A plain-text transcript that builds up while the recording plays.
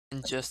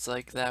And just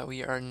like that,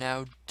 we are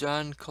now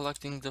done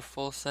collecting the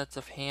full sets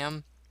of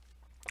ham.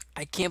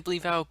 I can't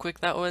believe how quick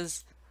that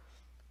was.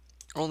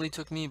 Only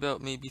took me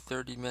about maybe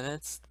 30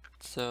 minutes,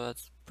 so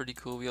that's pretty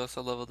cool. We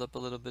also leveled up a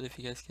little bit, if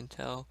you guys can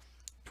tell.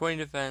 20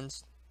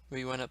 defense.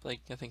 We went up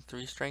like I think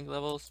 3 strength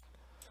levels.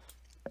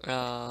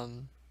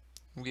 Um,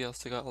 we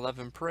also got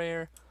 11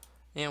 prayer,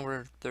 and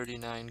we're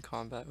 39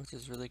 combat, which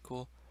is really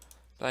cool.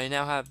 But I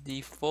now have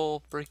the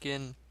full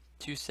freaking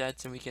 2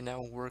 sets, and we can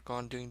now work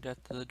on doing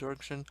Death to the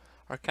Direction.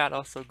 Our cat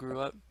also grew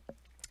up,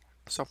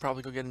 so I'll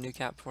probably go get a new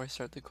cat before I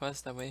start the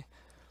quest. That way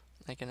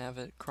I can have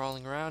it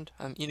crawling around.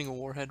 I'm eating a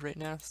warhead right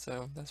now,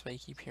 so that's why you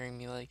keep hearing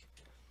me like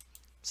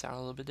sound a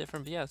little bit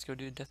different. But yeah, let's go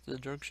do Death to the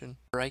Direction.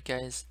 Alright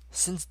guys,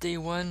 since day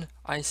one,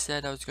 I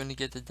said I was going to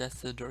get the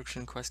Death to the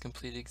Direction quest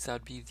completed because that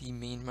would be the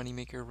main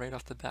moneymaker right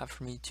off the bat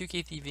for me.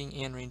 2k thieving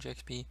and range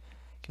XP.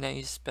 Can I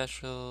use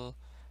special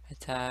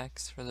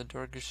attacks for the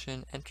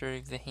Dorgishan? Enter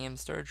the ham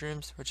storage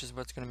rooms, which is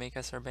what's going to make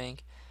us our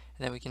bank.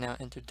 And then we can now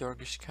enter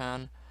Dorgish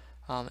Khan.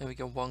 And we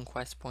get 1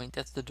 quest point.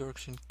 Death to the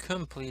Direction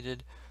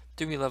completed.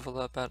 Do we level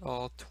up at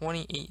all?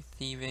 28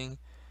 thieving.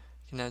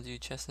 Can now do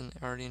chest and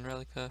Ardian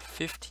Relica.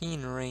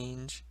 15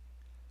 range.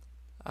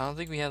 I don't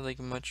think we have like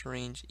much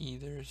range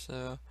either,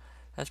 so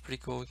that's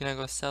pretty cool. We can now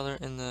go cellar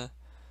in the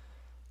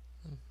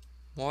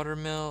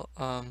watermill.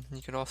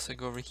 You could also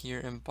go over here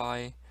and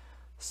buy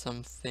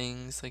some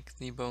things like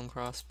the bone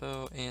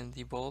crossbow and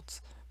the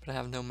bolts, but I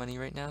have no money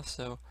right now,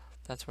 so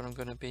that's what I'm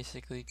gonna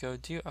basically go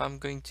do. I'm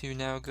going to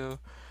now go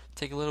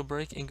take a little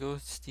break and go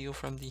steal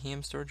from the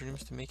ham storage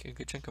rooms to make a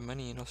good chunk of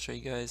money, and I'll show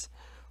you guys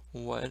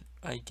what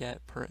I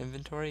get per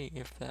inventory.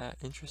 If that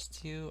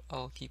interests you,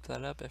 I'll keep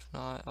that up. If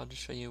not, I'll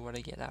just show you what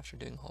I get after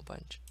doing a whole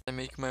bunch. I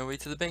make my way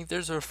to the bank.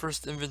 There's our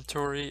first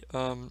inventory.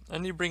 I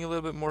need to bring a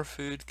little bit more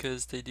food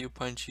because they do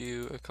punch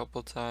you a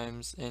couple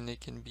times and it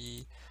can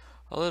be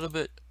a little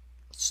bit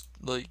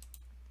like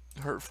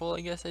hurtful,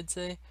 I guess I'd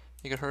say.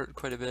 It could hurt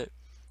quite a bit.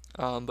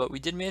 But we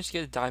did manage to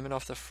get a diamond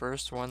off the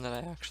first one that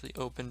I actually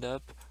opened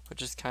up,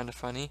 which is kind of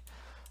funny.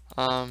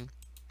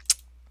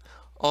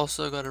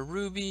 Also got a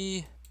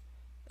ruby,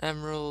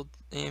 emerald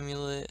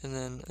amulet, and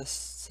then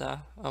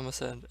almost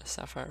said a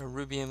sapphire, a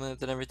ruby amulet,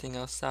 then everything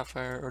else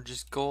sapphire or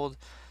just gold.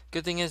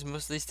 Good thing is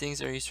most of these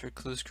things are used for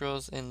clue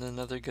scrolls, and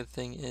another good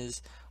thing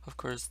is, of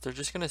course, they're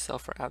just gonna sell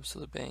for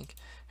absolute bank.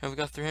 And we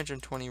got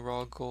 320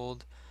 raw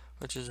gold,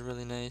 which is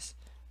really nice,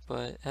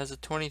 but it has a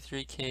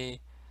 23k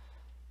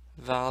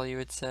value,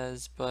 it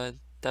says, but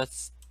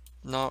that's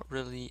not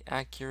really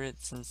accurate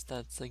since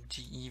that's like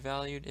GE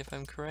valued, if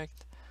I'm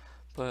correct.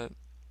 But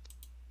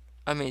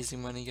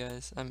amazing money,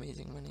 guys.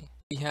 Amazing money.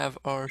 We have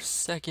our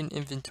second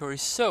inventory.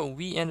 So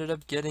we ended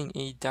up getting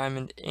a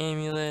diamond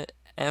amulet,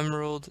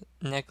 emerald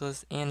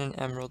necklace, and an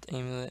emerald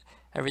amulet.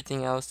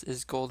 Everything else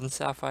is gold and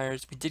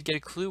sapphires. We did get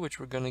a clue, which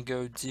we're going to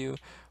go do.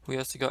 We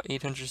also got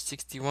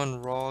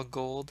 861 raw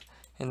gold.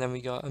 And then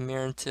we got a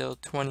Marintil,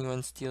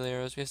 21 steel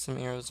arrows. We have some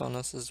arrows on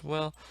us as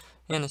well.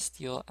 And a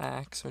steel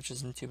axe, which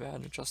isn't too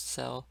bad, which I'll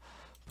sell.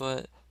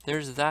 But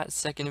there's that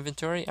second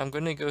inventory. I'm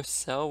going to go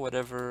sell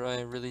whatever I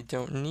really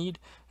don't need,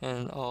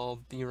 and I'll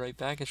be right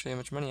back and show you how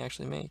much money I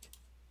actually make.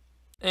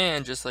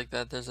 And just like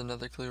that, there's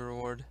another clue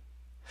reward.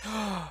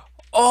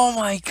 Oh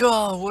my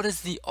god, what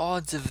is the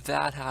odds of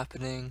that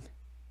happening?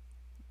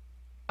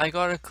 I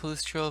got a clue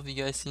scroll, have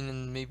you guys seen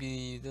in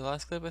maybe the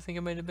last clip, I think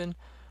it might have been.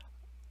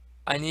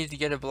 I needed to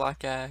get a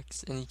black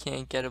axe, and you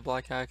can't get a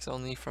black axe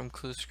only from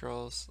clue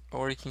scrolls,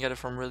 or you can get it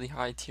from really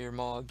high tier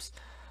mobs.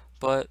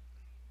 But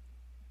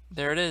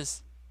there it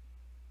is.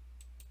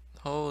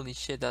 Holy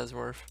shit, that's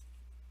worth.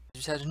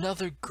 Just had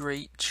another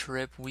great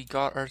trip. We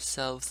got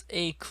ourselves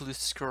a clue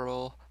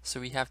scroll, so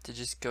we have to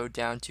just go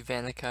down to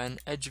Vanica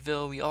and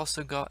Edgeville. We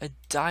also got a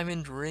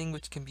diamond ring,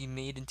 which can be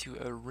made into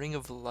a ring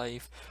of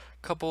life,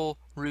 couple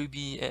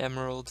ruby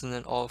emeralds, and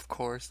then all, of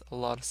course, a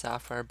lot of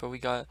sapphire. But we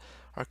got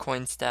our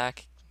coin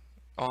stack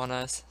on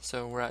us,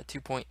 so we're at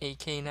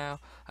 2.8k now.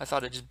 I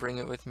thought I'd just bring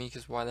it with me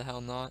because why the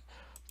hell not.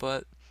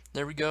 But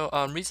there we go.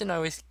 Reason I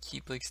always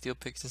keep like steel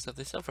picks and stuff,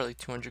 they sell for like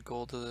 200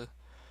 gold to the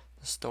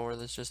store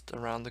that's just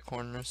around the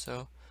corner,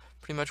 so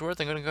pretty much worth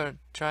it. I'm gonna go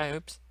try,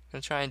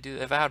 gonna try and do,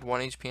 if I had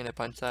 1 HP and I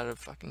punched that, I'd have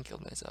fucking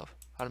killed myself.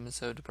 I'd have been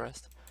so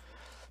depressed.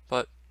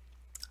 But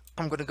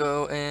I'm gonna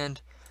go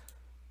and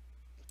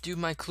do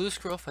my clue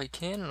scroll if I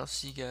can, and I'll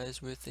see you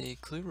guys with a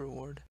clue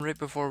reward. Right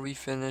before we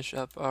finish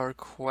up our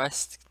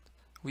quest,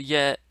 we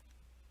get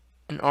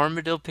an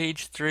Armadillo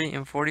page 3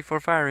 and 44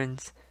 fire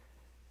runes.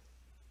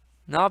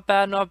 Not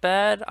bad, not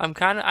bad.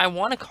 I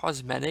want a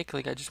cosmetic,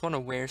 like I just want to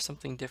wear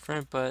something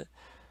different, but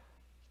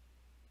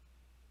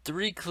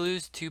 3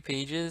 clues, 2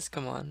 pages.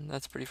 Come on,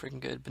 that's pretty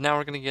freaking good. But now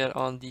we're gonna get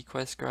on the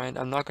quest grind.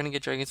 I'm not gonna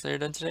get Dragon Slayer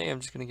done today.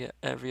 I'm just gonna get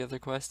every other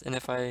quest. And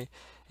if I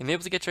am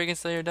able to get Dragon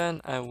Slayer done,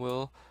 I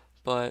will.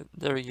 But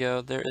there we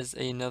go. There is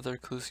another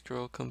clue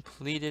scroll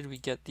completed. We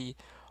get the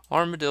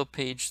Armadillo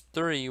page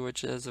 3,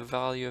 which has a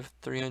value of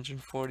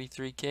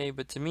 343k,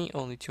 but to me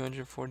only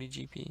 240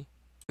 GP.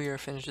 We are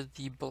finished with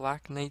the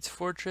Black Knight's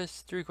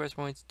Fortress, 3 quest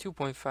points,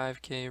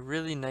 2.5k,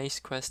 really nice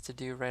quest to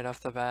do right off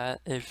the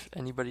bat if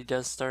anybody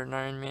does start an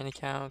Ironman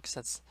account, because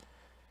that's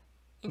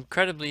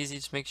incredibly easy.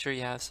 Just make sure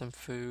you have some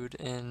food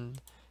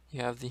and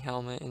you have the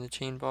helmet and the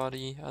chain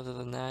body. Other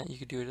than that, you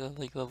could do it at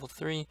like level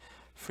 3,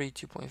 free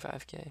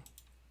 2.5k.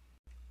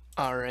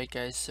 Alright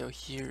guys, so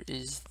here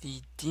is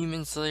the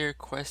Demon Slayer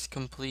quest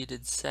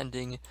completed,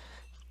 sending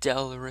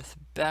Delrith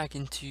back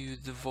into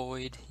the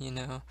void, you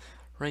know,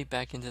 right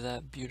back into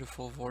that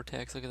beautiful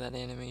vortex. Look at that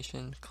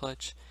animation,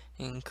 clutch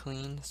and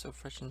clean, so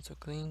fresh and so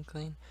clean.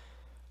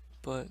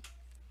 But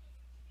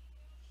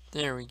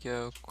there we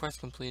go, quest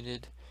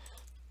completed.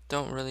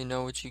 Don't really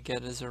know what you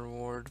get as a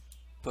reward,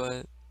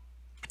 but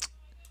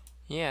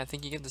yeah, I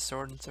think you get the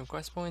sword and some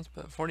quest points,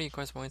 but 48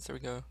 quest points, there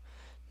we go.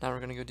 Now we're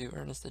gonna go do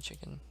Ernest the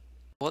Chicken.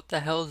 What the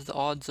hell is the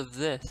odds of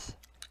this?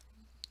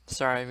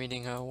 Sorry, I'm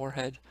eating a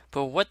warhead.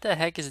 But what the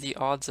heck is the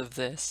odds of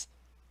this?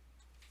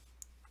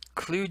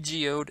 Clue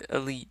Geode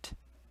Elite.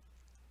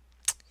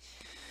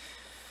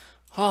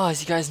 Oh,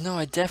 as you guys know,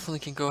 I definitely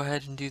can go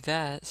ahead and do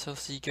that. So I'll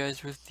see you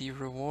guys with the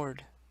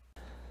reward.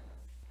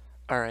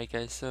 Alright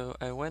guys, so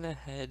I went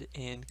ahead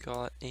and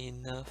got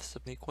enough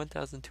to make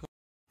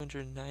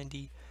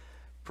 1,290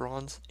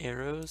 bronze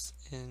arrows,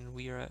 and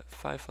we are at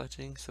 5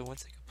 fletching. So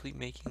once I complete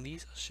making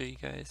these, I'll show you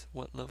guys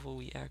what level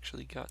we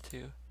actually got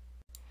to.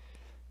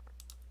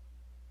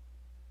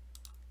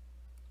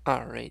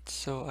 Alright,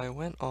 so I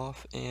went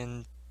off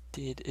and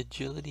did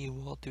agility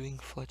while doing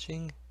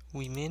fletching.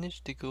 We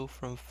managed to go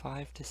from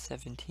 5 to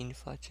 17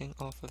 fletching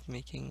off of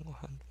making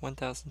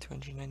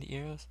 1,290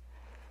 arrows.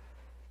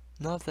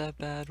 Not that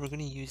bad. We're going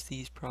to use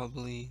these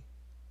probably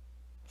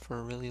for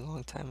a really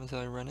long time until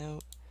I run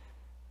out.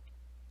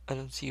 I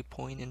don't see a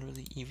point in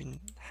really even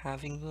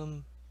having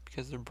them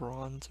because they're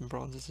bronze, and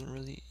bronze isn't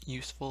really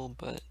useful,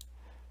 but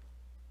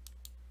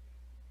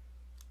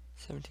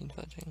 17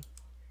 fletching.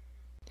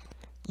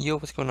 Yo,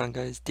 what's going on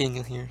guys?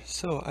 Daniel here.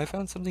 So I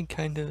found something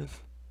kind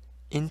of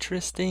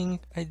interesting,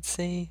 I'd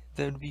say,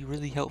 that would be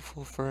really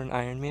helpful for an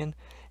Ironman.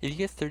 If you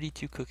get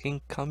 32 cooking,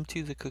 come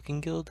to the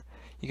cooking guild.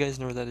 You guys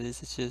know where that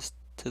is. It's just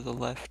to the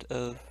left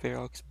of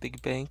Varrock's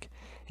big bank,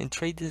 and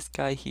trade this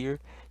guy here.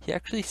 He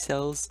actually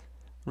sells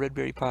red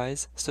berry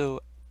pies, so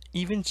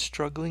even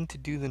struggling to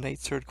do the Night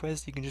Sword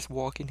quest, you can just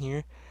walk in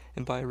here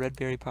and buy a red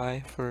berry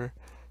pie for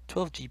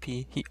 12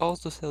 GP. He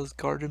also sells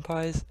garden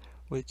pies,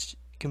 which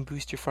can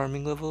boost your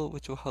farming level,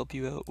 which will help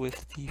you out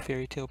with the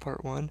Fairy Tale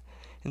Part 1,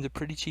 and they're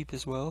pretty cheap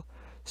as well.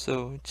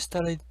 So just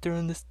thought I'd throw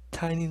in this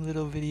tiny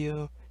little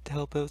video to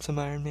help out some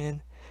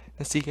Ironman.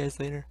 I'll see you guys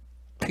later.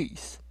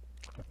 Peace.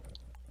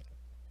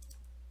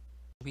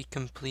 We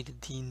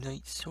completed the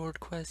Night Sword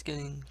quest,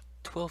 getting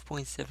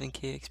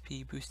 12.7k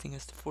XP, boosting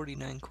us to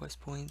 49 quest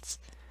points,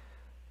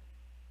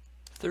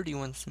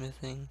 31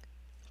 smithing,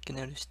 can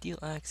now do steel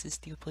axes,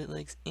 steel plate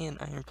legs, and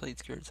iron plate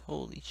skirts.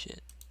 Holy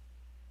shit.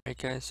 Alright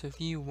guys, so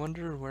if you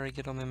wonder where I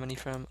get all my money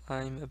from,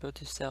 I'm about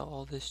to sell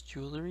all this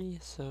jewelry,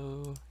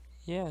 so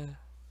yeah.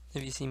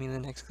 If you see me in the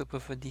next clip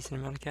with a decent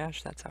amount of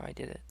cash, that's how I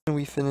did it. And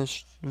we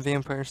finished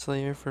Vampire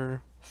Slayer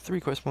for 3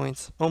 quest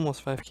points,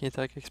 almost 5k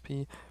attack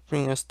XP,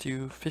 bringing us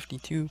to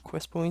 52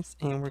 quest points,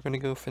 and we're going to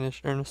go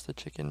finish Ernest the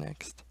Chicken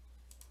next.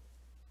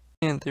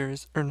 And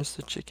there's Ernest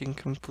the Chicken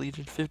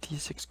completed,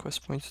 56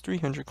 quest points,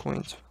 300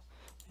 coins,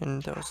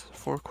 and that was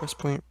 4 quest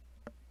point.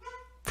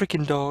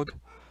 Freaking dog.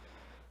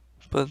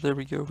 But there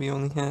we go, we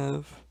only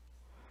have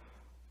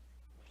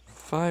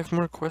 5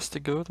 more quests to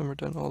go, then we're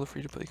done all the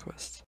free-to-play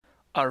quests.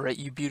 Alright,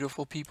 you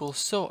beautiful people,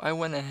 so I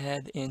went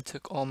ahead and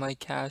took all my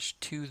cash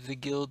to the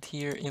guild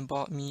here and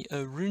bought me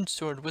a rune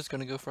sword. Was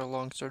gonna go for a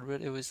long sword,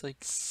 but it was like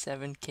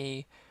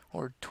 7k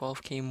or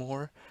 12k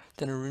more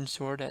than a rune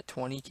sword at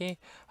 20k. I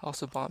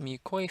also bought me a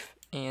coif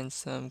and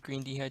some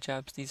green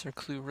hijabs. These are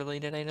clue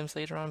related items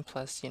later on,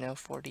 plus, you know,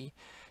 40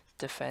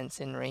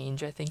 defense and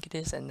range, I think it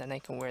is, and then I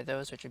can wear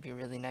those, which would be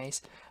really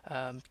nice.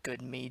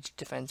 Good mage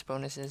defense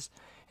bonuses.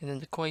 And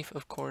then the coif,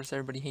 of course,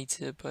 everybody hates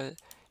it, but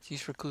it's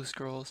used for clue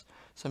scrolls,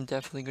 so I'm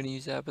definitely going to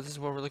use that. But this is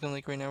what we're looking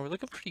like right now. We're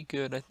looking pretty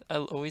good. I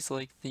always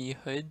like the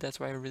hood. That's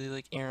why I really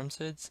like Aram's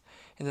hoods.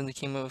 And then they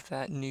came out with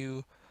that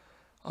new,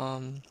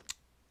 the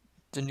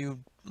new,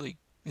 like,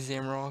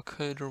 Zamrock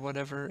hood or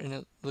whatever, and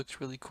it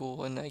looks really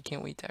cool, and I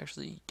can't wait to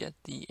actually get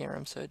the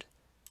Aram's hood.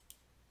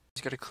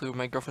 Just got a clue.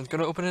 My girlfriend's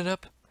going to open it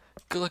up.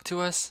 Good luck to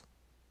us.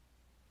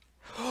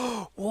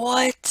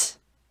 What?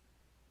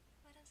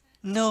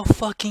 No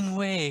fucking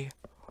way.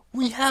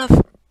 We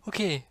have,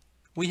 okay,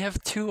 we have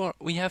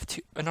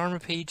an armor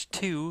page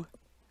 2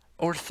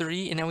 or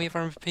 3, and now we have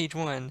armor page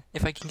 1.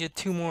 If I can get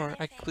 2 more,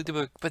 I complete the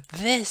book. But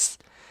this,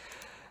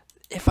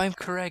 if I'm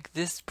correct,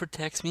 this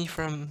protects me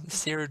from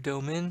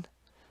Saradomin.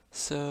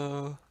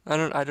 So I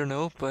don't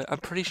know, but I'm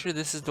pretty sure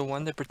this is the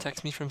one that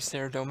protects me from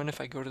Saradomin if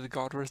I go to the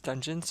God Wars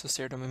dungeon, so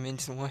Saradomin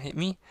minions won't hit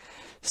me.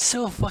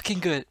 So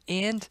fucking good.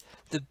 And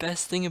the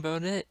best thing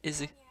about it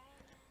is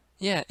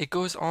yeah, it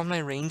goes on my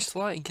range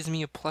slot. It gives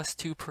me a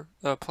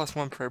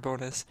 +1 prayer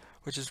bonus,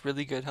 which is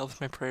really good.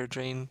 Helps my prayer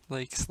drain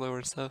like slower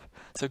and stuff.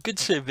 So good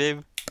shit,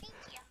 babe.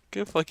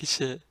 Good fucking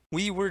shit.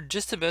 We were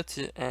just about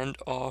to end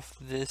off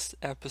this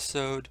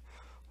episode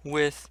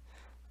with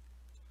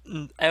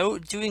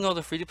out doing all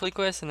the free-to-play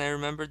quests, and I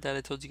remembered that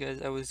I told you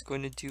guys I was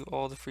going to do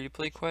all the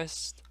free-to-play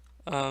quests.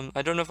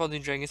 I don't know if I'll do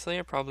Dragon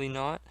Slayer, probably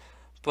not,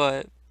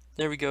 but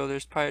there we go.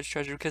 There's Pirate's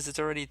Treasure, because it's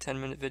already a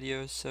 10-minute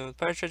video. So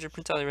Pirate's Treasure,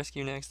 Prince Ali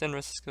Rescue next, then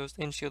Restless Ghost,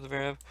 and Shield of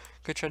Arab.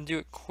 Gonna try to do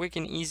it quick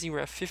and easy. We're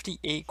at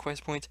 58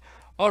 quest points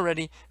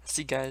already.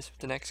 See you guys with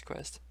the next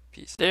quest.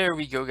 Peace. There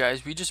we go,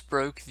 guys. We just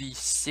broke the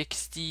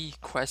 60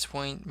 quest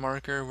point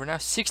marker. We're now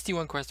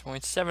 61 quest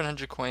points,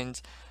 700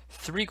 coins,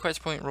 3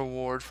 quest point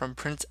reward from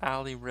Prince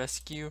Ali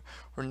Rescue.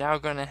 We're now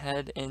going to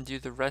head and do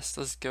the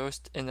Restless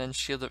Ghost and then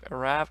Shield of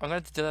Arab. I'm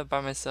going to have to do that by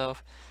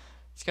myself.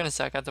 It's going to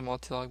suck at the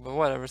multi-log, but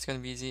whatever, it's going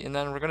to be easy. And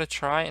then we're going to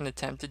try and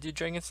attempt to do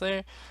Dragon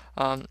Slayer.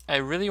 I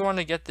really want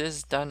to get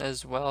this done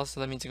as well,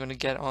 so that means I'm going to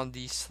get on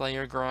the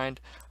Slayer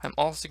grind. I'm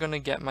also going to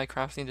get my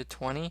crafting to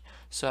 20,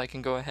 so I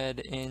can go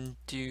ahead and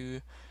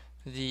do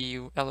the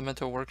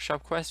Elemental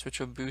Workshop quest, which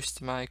will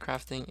boost my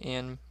crafting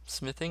and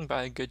smithing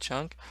by a good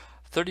chunk.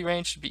 30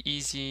 range should be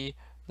easy.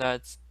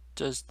 That's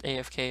just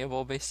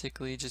AFKable,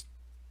 basically. Just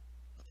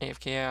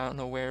AFK, I don't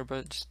know where,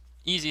 but just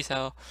easy as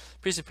hell.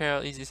 Priest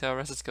Apparel, easy as hell.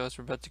 Restless Ghost,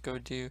 we're about to go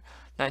do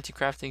 90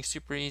 crafting,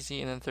 super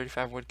easy, and then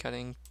 35 wood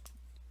cutting,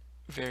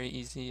 very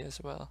easy as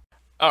well.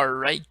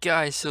 Alright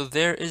guys, so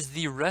there is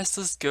the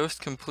Restless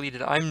Ghost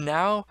completed. I'm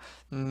now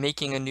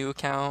making a new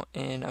account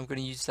and I'm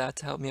going to use that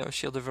to help me out with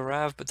Shield of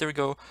Arav, but there we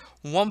go.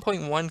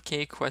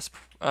 1.1k quest,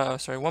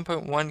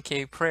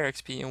 1.1k prayer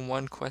XP and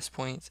 1 quest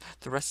points.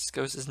 The Restless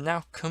Ghost is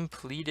now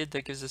completed.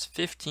 That gives us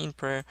 15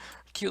 prayer.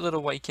 Cute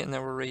little white kitten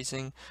that we're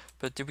raising.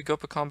 But did we go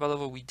up a combat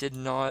level? We did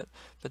not.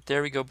 But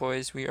there we go,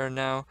 boys. We are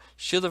now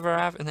Shield of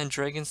Arav and then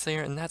Dragon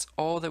Slayer, and that's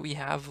all that we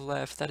have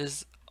left. That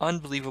is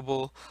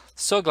unbelievable.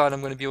 So glad I'm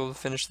going to be able to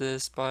finish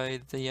this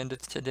by the end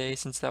of today,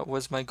 since that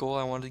was my goal.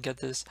 I wanted to get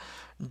this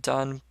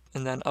done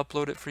and then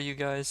upload it for you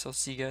guys. I'll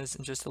see you guys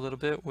in just a little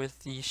bit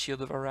with the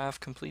Shield of Arav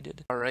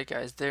completed. Alright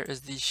guys, there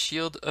is the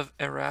Shield of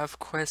Arav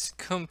quest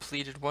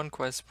completed. 1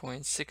 quest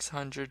point,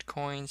 600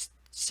 coins,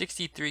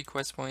 63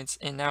 quest points,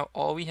 and now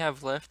all we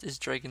have left is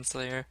Dragon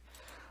Slayer.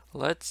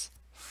 Let's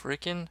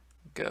freaking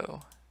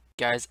go.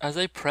 Guys, as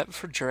I prep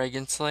for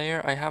Dragon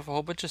Slayer, I have a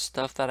whole bunch of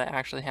stuff that I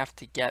actually have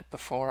to get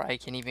before I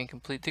can even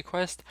complete the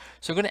quest.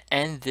 So I'm going to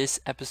end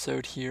this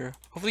episode here.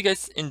 Hopefully you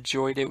guys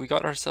enjoyed it. We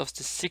got ourselves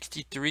to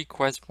 63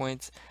 quest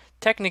points.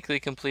 Technically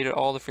completed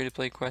all the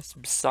free-to-play quests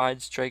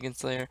besides Dragon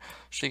Slayer.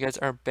 Show you guys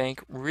our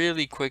bank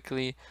really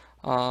quickly.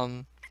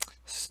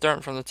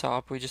 Starting from the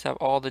top, we just have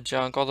all the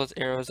junk, all those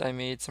arrows I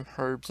made, some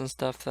herbs and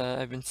stuff that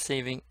I've been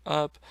saving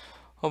up.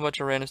 Whole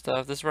bunch of random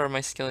stuff. This is where my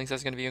skilling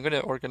is going to be. I'm going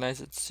to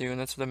organize it soon.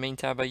 That's the main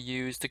tab I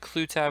use. The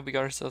clue tab, we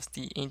got ourselves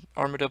the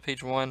Armadillo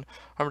page 1,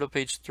 Armadillo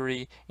page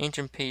 3,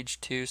 Ancient page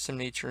 2, some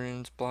nature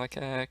runes, black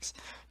axe,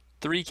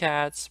 3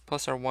 cats,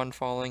 plus our 1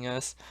 following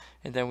us.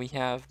 And then we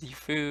have the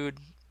food,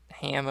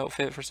 ham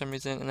outfit for some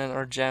reason, and then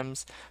our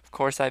gems. Of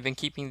course, I've been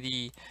keeping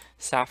the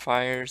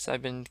sapphires.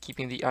 I've been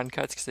keeping the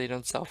uncuts because they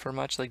don't sell for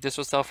much. Like this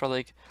will sell for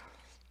like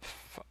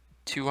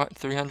 200,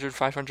 300,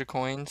 500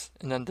 coins,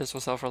 and then this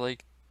will sell for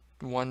like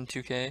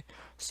 2k,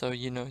 so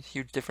you know,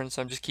 huge difference.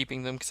 I'm just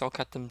keeping them because I'll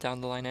cut them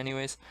down the line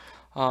anyways.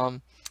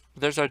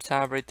 There's our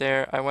tab right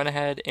there. I went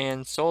ahead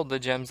and sold the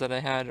gems that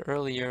I had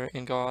earlier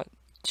and got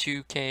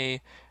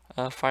 2k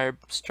fire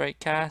strike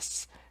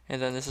casts,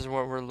 and then this is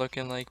what we're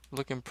looking like,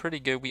 looking pretty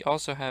good. We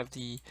also have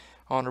the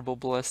honorable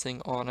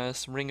blessing on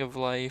us, ring of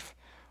life,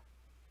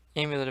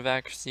 amulet of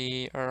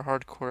accuracy, our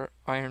hardcore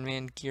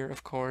Ironman gear,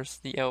 of course,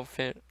 the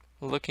outfit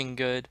looking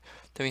good.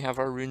 Then we have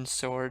our rune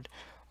sword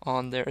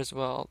on there as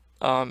well.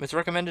 It's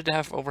recommended to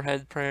have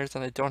overhead prayers,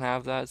 and I don't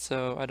have that,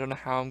 so I don't know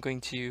how I'm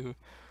going to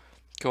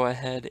go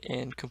ahead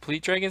and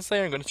complete Dragon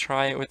Slayer. I'm going to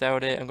try it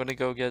without it. I'm going to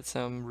go get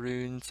some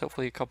runes,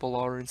 hopefully a couple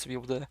law runes, to be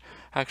able to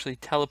actually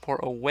teleport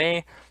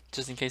away,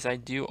 just in case I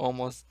do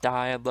almost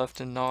die. I'd love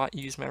to not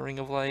use my Ring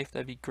of Life.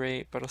 That'd be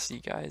great, but I'll see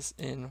you guys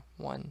in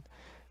one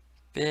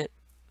bit.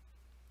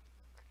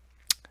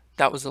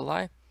 That was a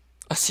lie.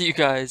 I'll see you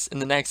guys in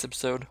the next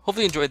episode.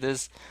 Hopefully you enjoyed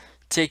this.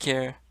 Take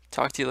care.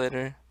 Talk to you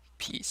later.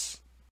 Peace.